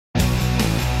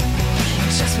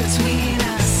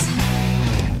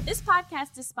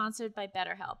podcast is sponsored by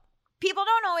BetterHelp. People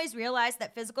don't always realize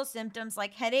that physical symptoms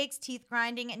like headaches, teeth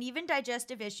grinding, and even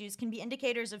digestive issues can be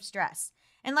indicators of stress.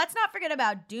 And let's not forget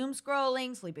about doom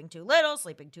scrolling, sleeping too little,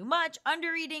 sleeping too much,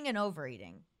 undereating, and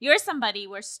overeating. You're somebody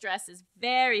where stress is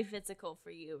very physical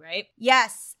for you, right?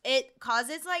 Yes, it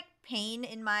causes like pain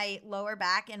in my lower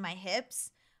back and my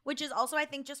hips, which is also, I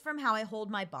think, just from how I hold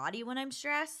my body when I'm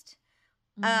stressed.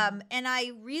 And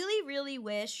I really, really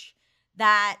wish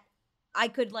that I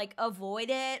could like avoid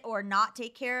it or not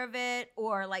take care of it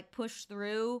or like push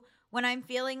through when I'm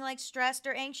feeling like stressed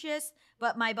or anxious.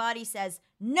 But my body says,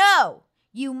 no,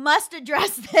 you must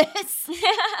address this.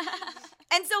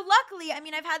 And so luckily, I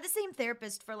mean, I've had the same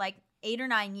therapist for like 8 or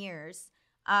 9 years.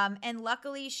 And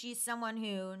luckily she's someone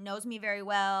who knows me very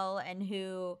well and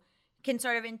who can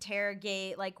sort of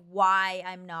interrogate like why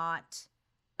I'm not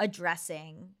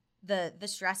addressing the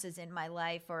stresses in my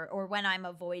life or when I'm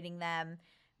avoiding them,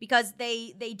 because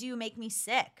they do make me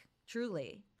sick,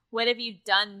 truly. What have you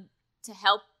done to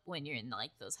help when you're in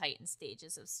like those heightened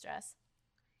stages of stress?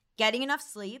 Getting enough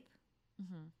sleep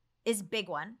is a big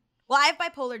one. Well, I have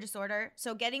bipolar disorder,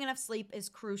 so getting enough sleep is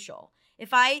crucial.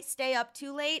 If I stay up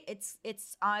too late, it's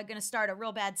going to start a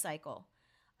real bad cycle.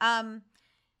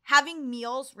 Having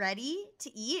meals ready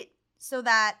to eat so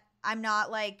that I'm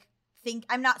not like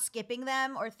I'm not skipping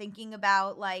them or thinking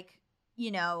about like, you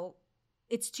know,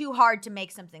 it's too hard to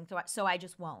make something, so I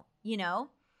just won't, you know?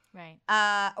 Right.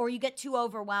 Or you get too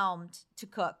overwhelmed to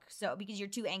cook, so because you're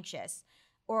too anxious,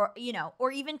 or, you know,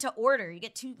 or even to order, you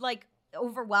get too like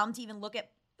overwhelmed to even look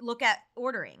at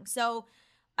ordering. So,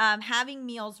 having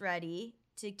meals ready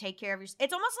to take care of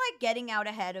it's almost like getting out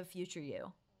ahead of future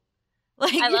you.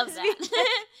 Like, I love that.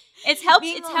 It's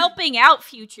helping out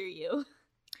future you.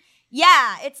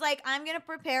 Yeah, it's like I'm gonna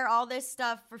prepare all this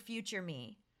stuff for future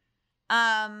me.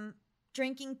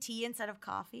 Drinking tea instead of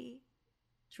coffee.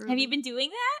 Truly. Have you been doing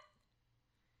that?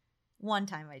 One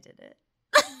time I did it.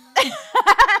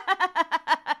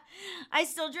 I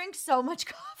still drink so much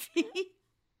coffee.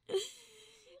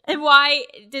 And why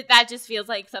did that just feels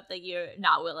like something you're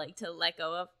not willing to let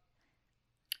go of?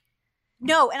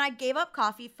 No, and I gave up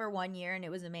coffee for 1 year and it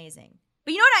was amazing.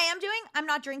 But you know what I am doing? I'm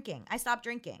not drinking. I stopped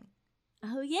drinking.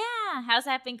 Oh yeah. How's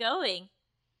that been going?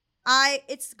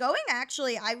 It's going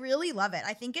actually. I really love it.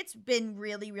 I think it's been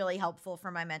really, really helpful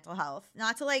for my mental health.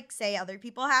 Not to like say other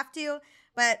people have to,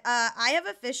 but I have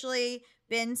officially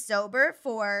been sober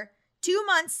for 2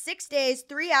 months, 6 days,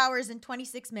 3 hours, and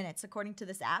 26 minutes, according to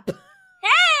this app.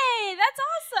 Hey, that's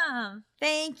awesome.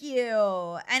 Thank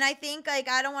you. And I think like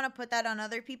I don't want to put that on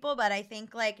other people, but I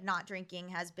think like not drinking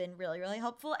has been really, really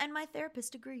helpful, and my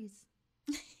therapist agrees.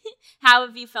 How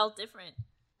have you felt different?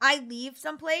 I leave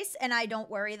someplace and I don't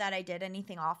worry that I did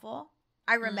anything awful.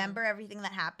 I remember everything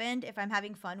that happened. If I'm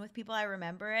having fun with people, I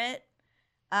remember it.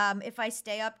 If I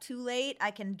stay up too late, I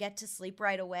can get to sleep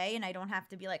right away and I don't have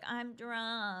to be like, I'm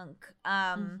drunk.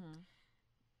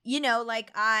 You know,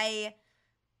 like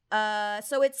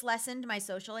so it's lessened my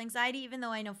social anxiety, even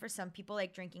though I know for some people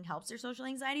like drinking helps their social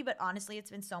anxiety. But honestly,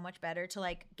 it's been so much better to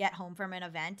like get home from an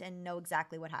event and know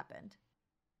exactly what happened.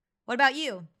 What about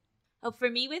you? Oh, for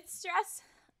me with stress?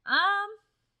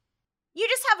 You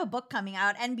just have a book coming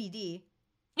out, NBD.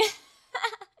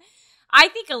 I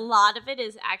think a lot of it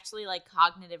is actually like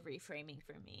cognitive reframing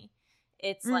for me.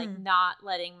 It's like not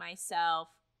letting myself,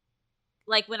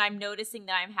 like when I'm noticing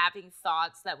that I'm having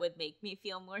thoughts that would make me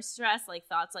feel more stressed, like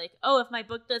thoughts like, oh, if my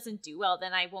book doesn't do well,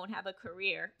 then I won't have a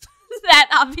career. That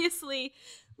obviously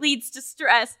leads to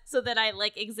stress. So that I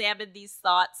like examine these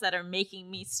thoughts that are making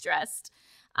me stressed.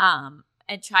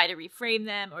 And try to reframe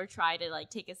them or try to like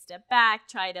take a step back,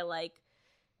 try to like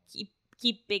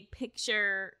keep big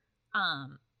picture.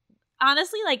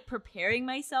 Honestly, like preparing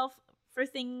myself for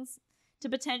things to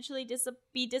potentially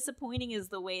be disappointing is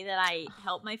the way that I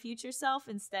help my future self,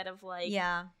 instead of like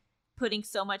putting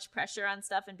so much pressure on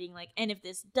stuff and being like, and if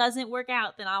this doesn't work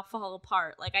out, then I'll fall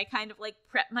apart. Like I kind of like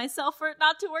prep myself for it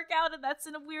not to work out, and that's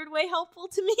in a weird way helpful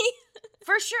to me.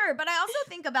 For sure. But I also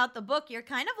think about the book, you're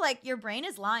kind of like your brain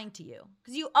is lying to you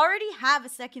because you already have a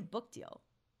second book deal.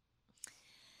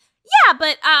 Yeah,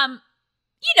 but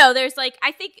you know, there's like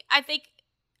I think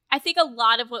a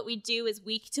lot of what we do is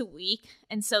week to week,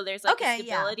 and so there's like a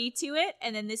stability to it.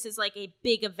 And then this is like a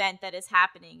big event that is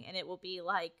happening, and it will be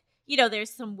like, you know, there's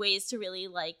some ways to really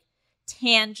like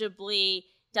tangibly,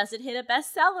 does it hit a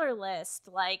bestseller list?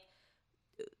 Like,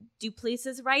 do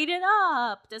places write it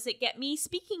up? Does it get me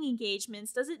speaking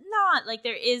engagements? Does it not? Like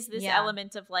there is this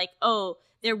element of like, oh,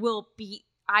 there will be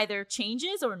either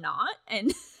changes or not.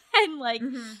 And like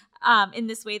in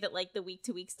this way that like the week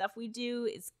to week stuff we do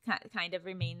is kind of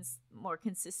remains more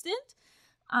consistent.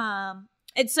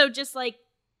 And so just like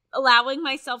allowing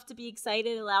myself to be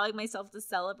excited, allowing myself to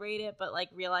celebrate it, but like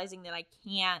realizing that I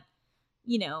can't,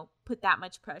 you know, put that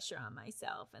much pressure on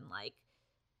myself. And like,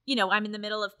 you know, I'm in the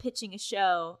middle of pitching a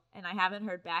show and I haven't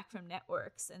heard back from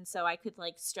networks. And so I could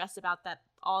like stress about that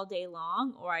all day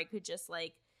long, or I could just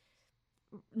like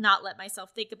not let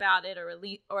myself think about it,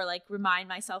 or like remind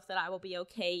myself that I will be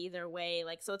okay either way.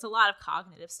 Like, so it's a lot of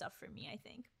cognitive stuff for me, I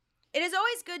think. It is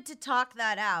always good to talk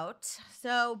that out.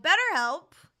 So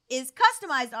BetterHelp is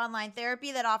customized online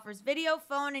therapy that offers video,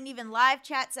 phone, and even live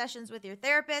chat sessions with your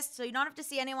therapist. So you don't have to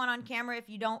see anyone on camera if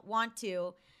you don't want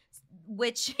to,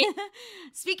 which,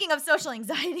 speaking of social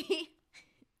anxiety,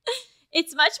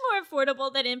 it's much more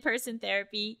affordable than in-person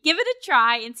therapy. Give it a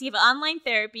try and see if online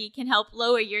therapy can help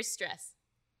lower your stress.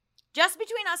 Just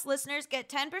Between Us listeners get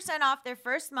 10% off their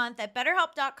first month at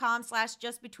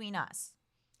betterhelp.com/justbetweenus.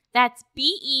 That's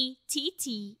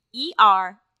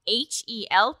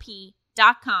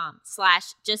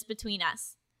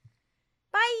BETTERHELP.com/justbetweenus.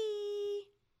 Bye.